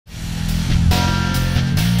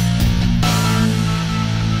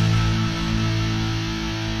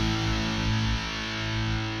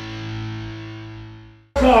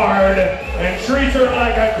treats her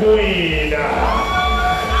like a queen.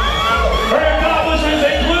 Her accomplishments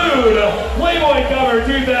include Playboy cover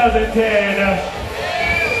 2010.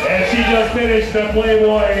 And she just finished the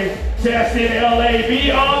Playboy test in LA.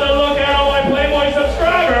 Be on the lookout, all my Playboy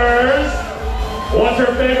subscribers. What's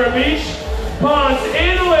her favorite beach? Ponce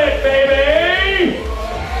Inlet, baby!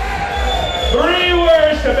 3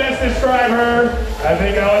 words to best describe her. I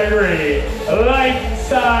think I would agree.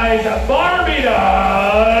 Life-size Barbie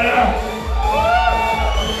doll.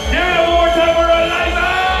 Give it one more time for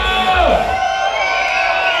Eliza!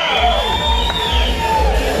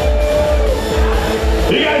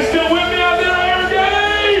 You guys still with me out there,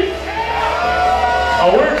 everybody? Oh,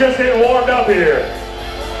 we're just getting warmed up here.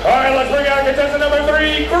 All right, let's bring out contestant number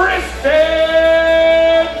 3, Kristen.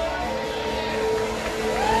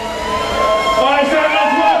 I said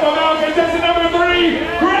let's welcome out contestant number 3,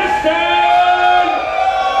 Kristen.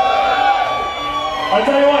 I'll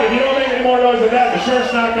tell you what, if you don't make any more noise than that, the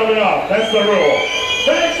shirt's not coming off. That's the rule.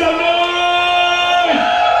 Make some noise!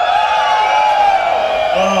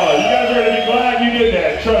 Oh, you guys are going to be glad you did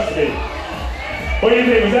that, trust me. What do you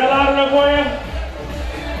think? Was that loud enough for you?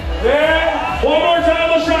 Yeah? One more time,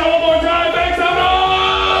 let's try one more time. Make some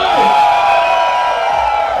noise!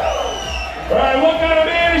 Alright, what kind of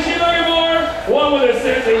man is she looking for? One with a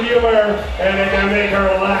sense of humor and they can make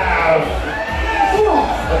her laugh.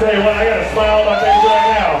 I'll tell you what, I got a smile on my face right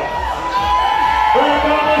now. Her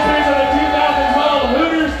accomplishments of the 2012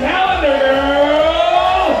 Hooters calendar,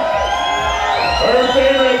 girl! Her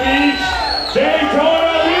favorite beach,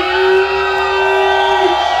 Daytona Beach!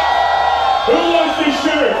 Who wants this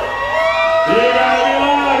shirt? You gotta be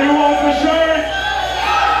loud. Who wants the shirt?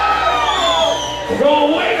 We're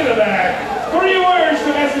going way to the back. 3 words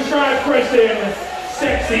to best describe Kristen.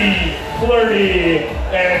 Sexy, flirty,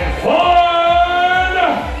 and fun.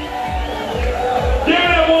 Give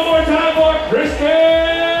it up one more time for Kristen.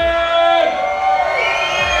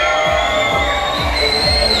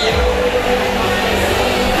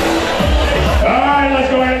 All right, let's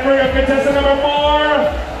go ahead and bring up contestant number 4,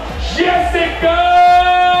 Jessica.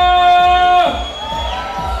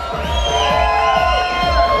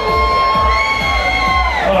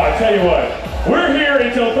 Tell you what, we're here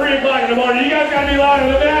until 3 o'clock in the morning. You guys gotta be loud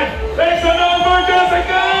in the back. Make some noise for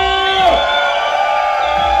Jessica!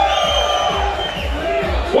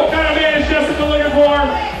 What kind of man is Jessica looking for?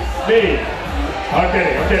 Me. I'm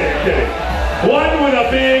kidding. One with a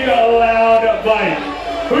big, loud bike.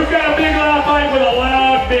 Who's got a big, loud bike with a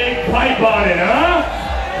loud, big pipe on it, huh?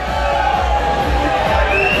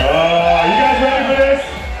 You guys ready for this?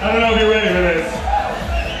 I don't know if you're ready for this.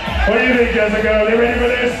 What do you think, Jessica? Are they ready for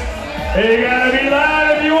this? You gotta be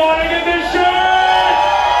loud if you want to get this shirt!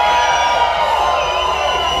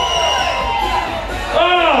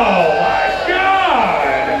 Oh my God!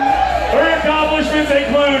 Her accomplishments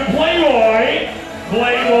include Playboy,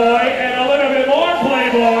 and a little bit more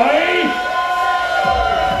Playboy.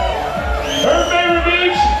 Her favorite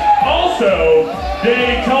beach, also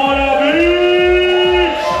Daytona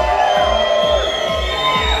Beach.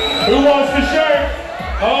 Who wants the shirt?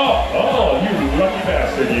 Oh, you lucky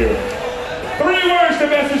bastard, you. 3 words to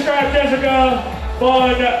best describe Jessica.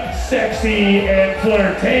 Fun, sexy, and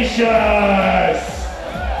flirtatious.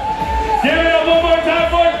 Give it up one more time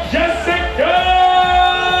for Jessica!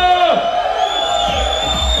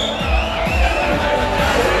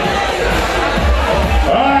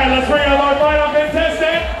 All right, let's bring up our final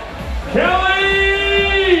contestant,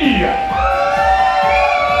 Kelly!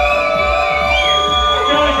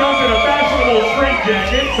 Kelly comes in a fashionable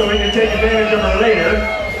straitjacket so we can take advantage of her later.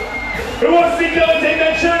 Who wants to see Kelly take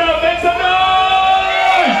that shirt off? Make some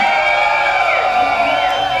noise!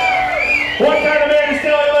 What kind of man is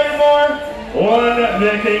Kelly looking for? One that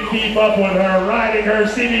can keep up with her, riding her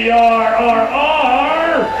CBR-RR.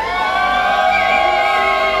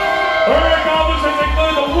 Her accomplishments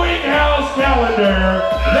include the Wing House calendar,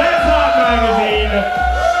 That's Hot magazine,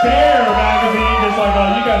 Stare magazine, just like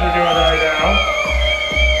all you guys are doing right now.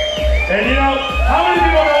 And you know, how many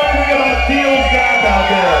people know anything about Deal's Gap out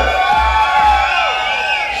there?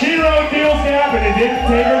 She rode Deal's Gap and it didn't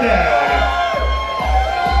take her down.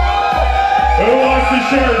 Who wants the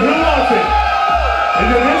shirt? Who wants it? Is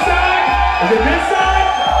it this side? Is it this side?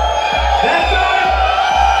 That side?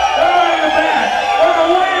 Or in the back? Or the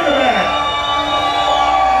way in the back?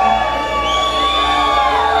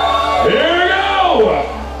 Here we go!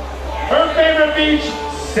 Her favorite beach,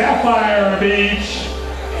 Sapphire Beach.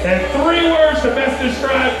 And 3 words to best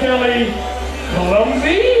describe Kelly.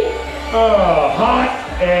 Clumsy, hot,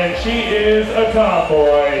 and she is a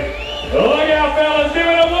tomboy. Look out, fellas. Give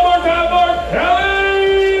it up one more time for Kelly!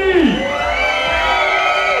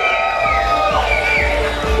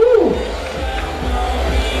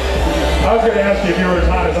 I was going to ask you if you were as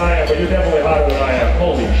hot as I am, but you're definitely hotter than I am.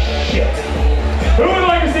 Holy shit. Who would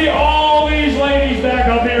like to see all these ladies back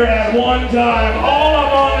up here at one time, all up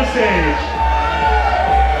on the stage?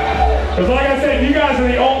 Because like I said, you guys are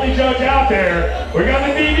the only judge out there. We got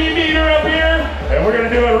the DV meter up here, and we're going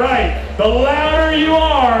to do it right. The louder you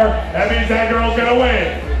are, that means that girl's going to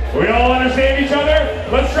win. We all understand each other?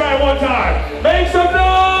 Let's try it one time. Make some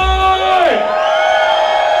noise!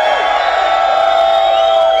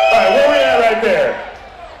 All right, where are we at right there?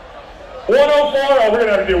 104? Oh, we're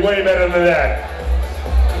going to have to do way better than that.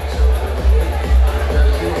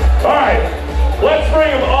 All right, let's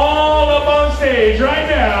bring them all up on stage right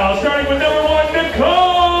now, starting with number 1,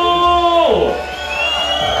 Nicole.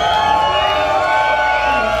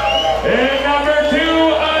 And number 2,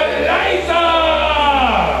 Eliza.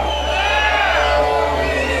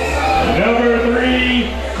 Number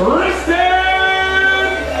 3, Kristen.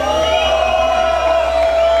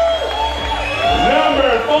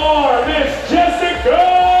 Number 4, Miss Jessica.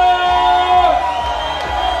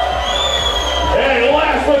 And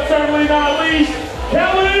last but certainly not least,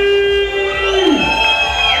 Kelly.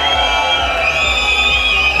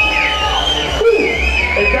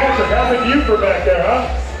 Hey Patrick, how's the view for back there, huh?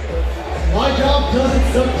 My job doesn't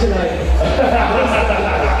suck tonight.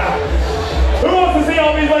 Who wants to see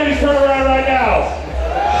all these ladies turn around right now?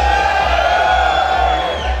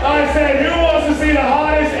 I said, who wants to see the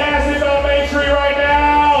hottest asses on Main Street right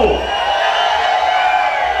now?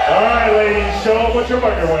 All right, ladies, show them what you're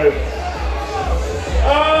working with.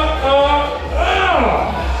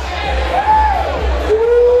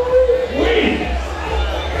 Wee.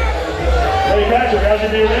 Hey Patrick, how's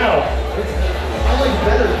your view now? I like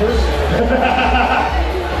better personally.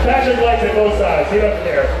 Patrick likes it both sides. He doesn't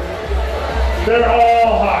care. They're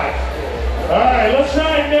all hot. All right, let's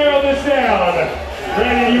try and narrow this down.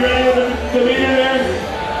 Brandon, you ready with the meter there?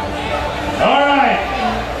 All right.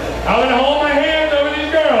 I'm going to hold my hands over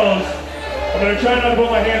these girls. I'm going to try not to put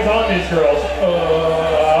my hands on these girls.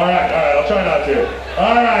 All right, I'll try not to.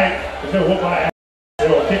 All right. They'll whoop my ass. They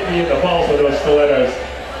will kick me in the balls with those stilettos.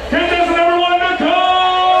 Contestant number 1,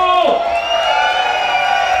 Nicole!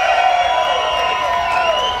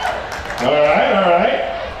 All right.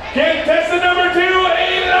 Contestant number 2,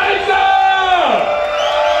 Eliza!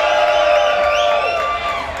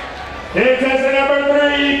 Contestant number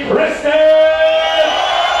 3, Kristen!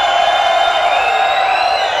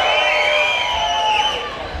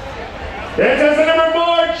 Contestant number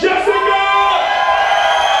 4, Jessica!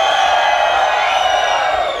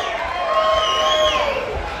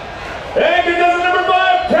 And contestant number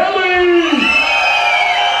 5, Kelly!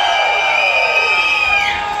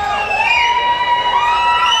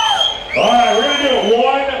 All right, we're going to do it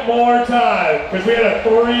one more time because we had a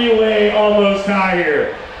 3-way almost tie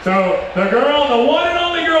here. So the one and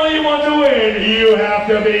only girl you want to win, you have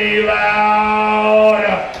to be loud.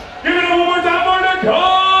 Give it up one more time for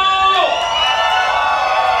Nicole.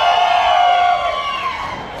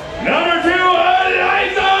 Number 2,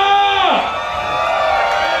 Eliza.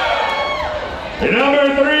 Number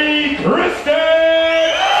 3, Kristen.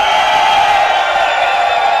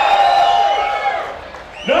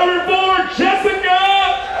 Number 4, Jessica.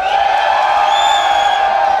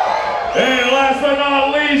 And last but not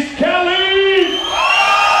least, Kelly.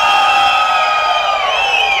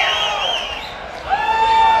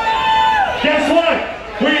 Guess what?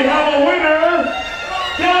 We have a winner,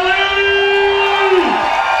 Kelly.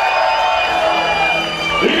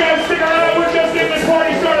 You guys stick around. We're just getting this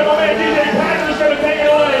party started. My man DJ Patrick's going to take it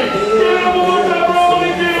away. Give it up one more time for all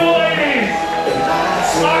these beautiful ladies.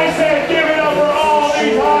 I said give it up for all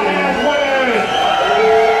these hot ass women.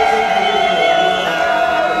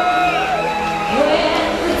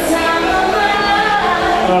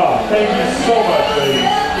 Oh, thank you so much, ladies.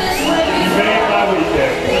 You made my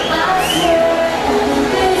weekend.